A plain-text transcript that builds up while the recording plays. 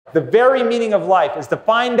The very meaning of life is to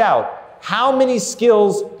find out how many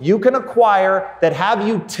skills you can acquire that have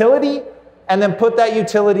utility and then put that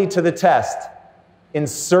utility to the test in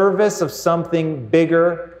service of something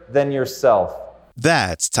bigger than yourself.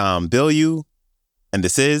 That's Tom Bilyeu, and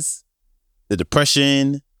this is the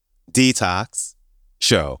Depression Detox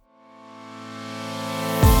Show.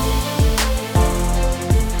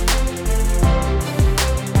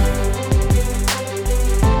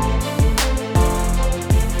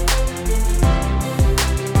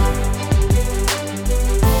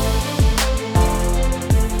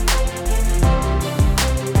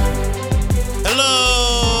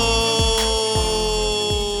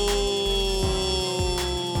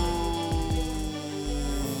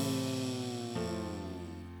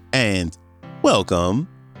 And welcome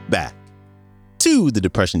back to the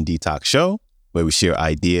Depression Detox Show, where we share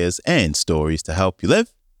ideas and stories to help you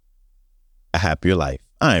live a happier life.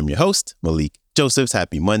 I am your host, Malik Josephs.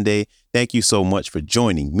 Happy Monday. Thank you so much for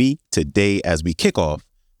joining me today as we kick off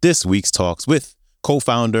this week's talks with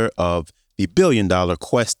co-founder of the $1 billion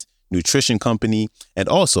Quest Nutrition Company and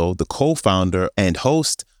also the co-founder and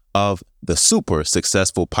host of the super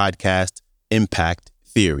successful podcast, Impact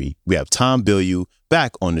Theory. We have Tom Bilyeu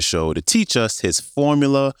back on the show to teach us his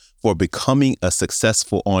formula for becoming a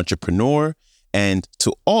successful entrepreneur and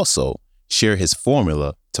to also share his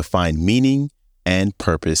formula to find meaning and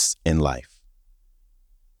purpose in life.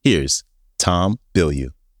 Here's Tom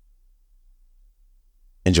Bilyeu.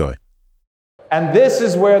 Enjoy. And this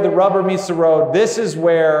is where the rubber meets the road. This is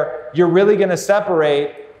where you're really going to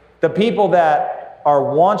separate the people that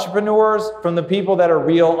are entrepreneurs from the people that are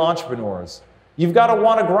real entrepreneurs. You've got to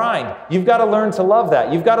want to grind. You've got to learn to love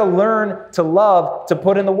that. You've got to learn to love to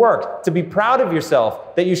put in the work, to be proud of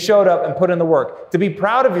yourself that you showed up and put in the work, to be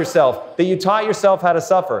proud of yourself that you taught yourself how to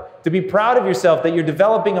suffer, to be proud of yourself that you're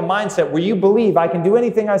developing a mindset where you believe I can do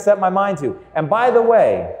anything I set my mind to. And by the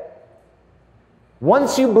way,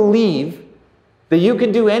 once you believe that you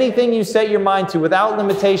can do anything you set your mind to without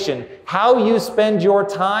limitation, how you spend your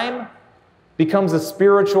time becomes a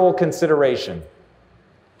spiritual consideration.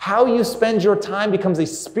 How you spend your time becomes a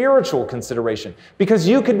spiritual consideration because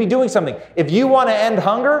you could be doing something. If you want to end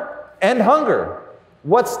hunger, end hunger.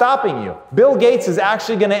 What's stopping you? Bill Gates is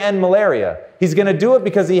actually going to end malaria. He's going to do it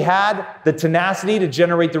because he had the tenacity to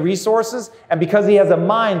generate the resources and because he has a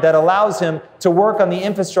mind that allows him to work on the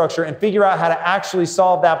infrastructure and figure out how to actually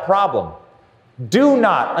solve that problem. Do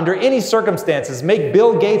not, under any circumstances, make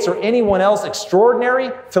Bill Gates or anyone else extraordinary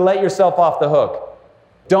to let yourself off the hook.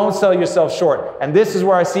 Don't sell yourself short. And this is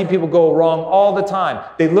where I see people go wrong all the time.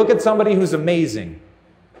 They look at somebody who's amazing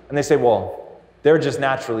and they say, well, they're just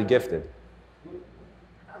naturally gifted.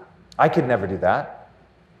 I could never do that.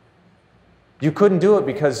 You couldn't do it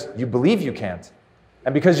because you believe you can't.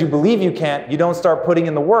 And because you believe you can't, you don't start putting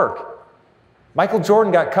in the work. Michael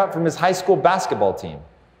Jordan got cut from his high school basketball team.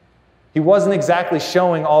 He wasn't exactly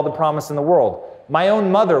showing all the promise in the world. My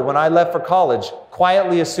own mother, when I left for college,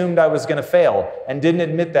 quietly assumed I was going to fail and didn't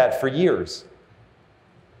admit that for years.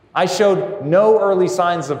 I showed no early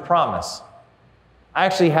signs of promise. I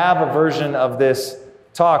actually have a version of this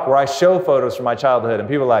talk where I show photos from my childhood and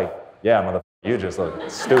people are like, yeah, motherfucker, you just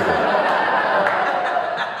look stupid.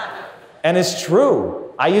 And it's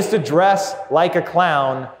true. I used to dress like a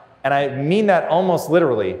clown, and I mean that almost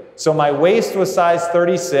literally. So my waist was size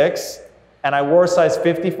 36, and I wore size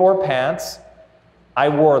 54 pants. I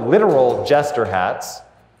wore literal jester hats.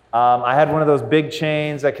 I had one of those big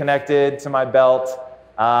chains that connected to my belt.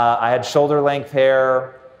 I had shoulder-length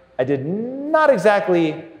hair. I did not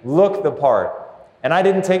exactly look the part, and I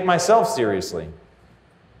didn't take myself seriously.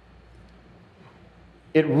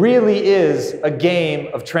 It really is a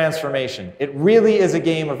game of transformation. It really is a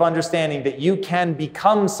game of understanding that you can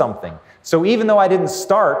become something. So even though I didn't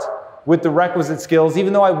start with the requisite skills,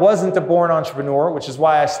 even though I wasn't a born entrepreneur, which is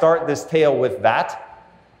why I start this tale with that,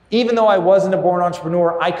 even though I wasn't a born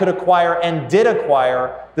entrepreneur, I could acquire and did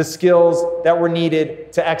acquire the skills that were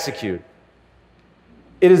needed to execute.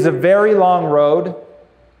 It is a very long road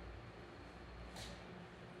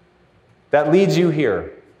that leads you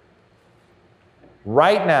here.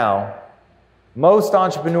 Right now, most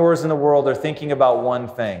entrepreneurs in the world are thinking about one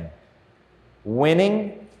thing: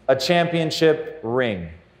 winning a championship ring.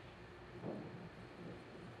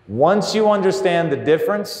 Once you understand the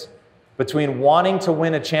difference between wanting to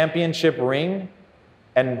win a championship ring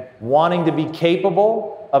and wanting to be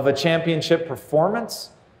capable of a championship performance,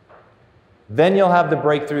 then you'll have the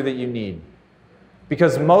breakthrough that you need.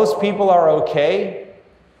 Because most people are okay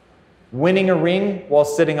winning a ring while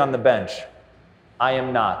sitting on the bench. I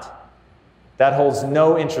am not. That holds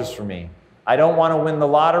no interest for me. I don't want to win the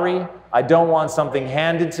lottery. I don't want something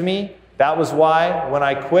handed to me. That was why when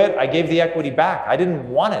I quit, I gave the equity back. I didn't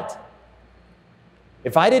want it.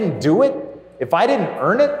 If I didn't do it, if I didn't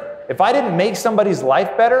earn it, if I didn't make somebody's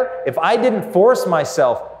life better, if I didn't force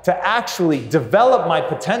myself to actually develop my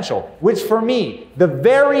potential, which for me, the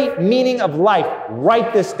very meaning of life,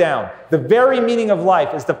 write this down. The very meaning of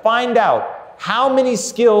life is to find out how many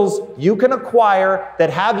skills you can acquire that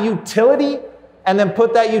have utility and then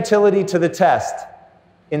put that utility to the test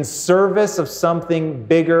in service of something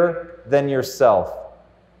bigger than yourself.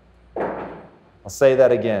 I'll say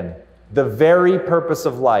that again. The very purpose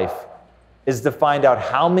of life is to find out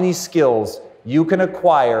how many skills you can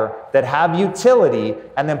acquire that have utility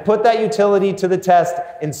and then put that utility to the test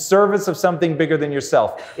in service of something bigger than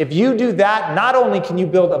yourself. If you do that, not only can you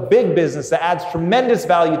build a big business that adds tremendous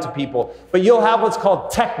value to people, but you'll have what's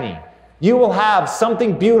called technique. You will have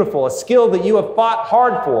something beautiful, a skill that you have fought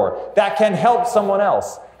hard for that can help someone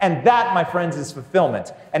else. And that, my friends, is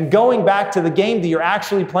fulfillment. And going back to the game that you're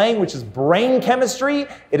actually playing, which is brain chemistry,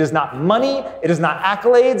 it is not money, it is not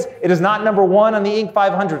accolades, it is not number one on the Inc.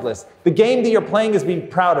 500 list. The game that you're playing is being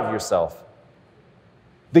proud of yourself.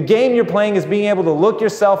 The game you're playing is being able to look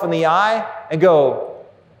yourself in the eye and go,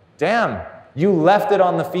 damn, you left it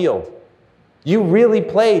on the field. You really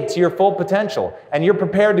played to your full potential, and you're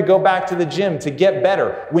prepared to go back to the gym to get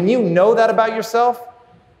better. When you know that about yourself,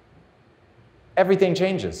 everything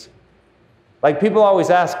changes. Like people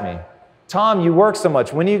always ask me, Tom, you work so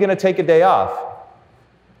much, when are you going to take a day off?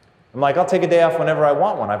 I'm like, I'll take a day off whenever I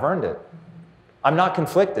want one. I've earned it. I'm not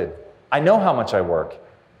conflicted. I know how much I work.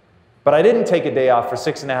 But I didn't take a day off for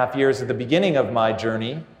 6.5 years at the beginning of my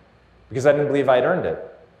journey because I didn't believe I'd earned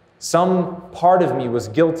it. Some part of me was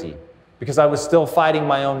guilty because I was still fighting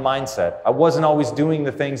my own mindset. I wasn't always doing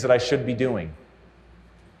the things that I should be doing.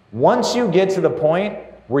 Once you get to the point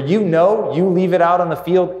where you know you leave it out on the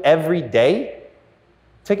field every day,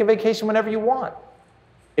 take a vacation whenever you want.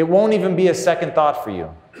 It won't even be a second thought for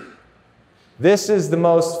you. This is the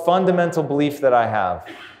most fundamental belief that I have.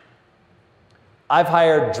 I've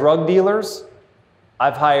hired drug dealers.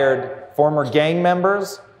 I've hired former gang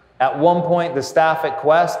members. At one point, the staff at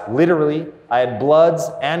Quest, literally, I had Bloods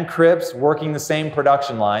and Crips working the same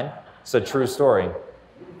production line. It's a true story.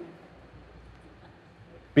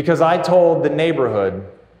 Because I told the neighborhood,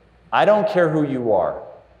 I don't care who you are.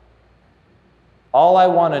 All I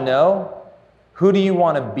want to know, who do you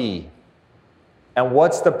want to be? And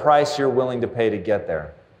what's the price you're willing to pay to get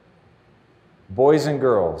there? Boys and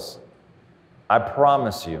girls, I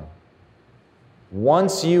promise you,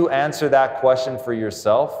 once you answer that question for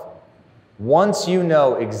yourself, once you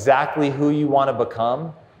know exactly who you want to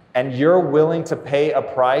become, and you're willing to pay a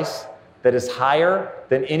price that is higher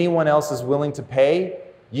than anyone else is willing to pay,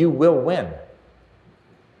 you will win.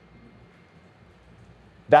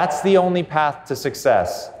 That's the only path to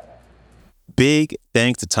success. Big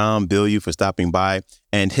thanks to Tom Bilyeu for stopping by.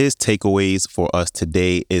 And his takeaways for us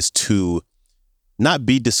today is to not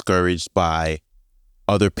be discouraged by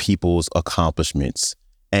other people's accomplishments,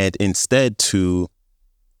 and instead to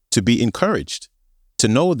be encouraged, to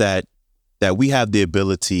know that we have the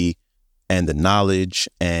ability and the knowledge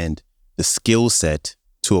and the skill set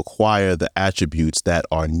to acquire the attributes that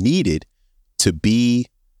are needed to be,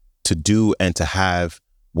 to do, and to have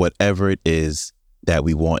whatever it is that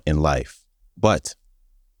we want in life. But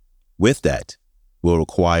with that will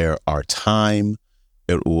require our time,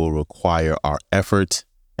 it will require our effort,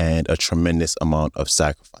 and a tremendous amount of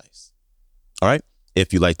sacrifice. All right.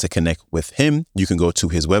 If you'd like to connect with him, you can go to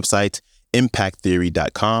his website,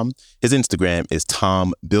 impacttheory.com. His Instagram is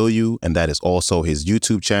Tom Bilyeu, and that is also his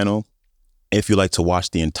YouTube channel. If you'd like to watch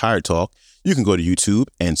the entire talk, you can go to YouTube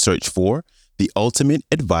and search for The Ultimate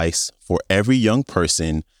Advice for Every Young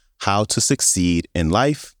Person, How to Succeed in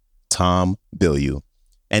Life, Tom Bilyeu.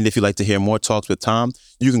 And if you'd like to hear more talks with Tom,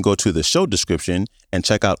 you can go to the show description and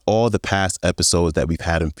check out all the past episodes that we've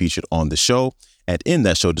had him featured on the show. And in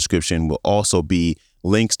that show description will also be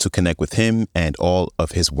links to connect with him and all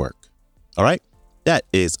of his work. All right, that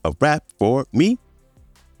is a wrap for me.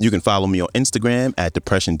 You can follow me on Instagram at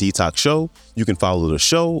Depression Detox Show. You can follow the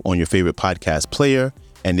show on your favorite podcast player.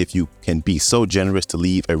 And if you can be so generous to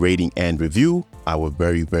leave a rating and review, I would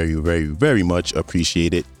very, very, very, very much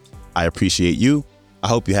appreciate it. I appreciate you. I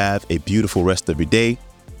hope you have a beautiful rest of your day,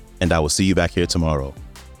 and I will see you back here tomorrow.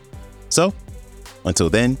 So, until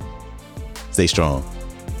then, stay strong.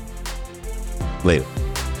 Later.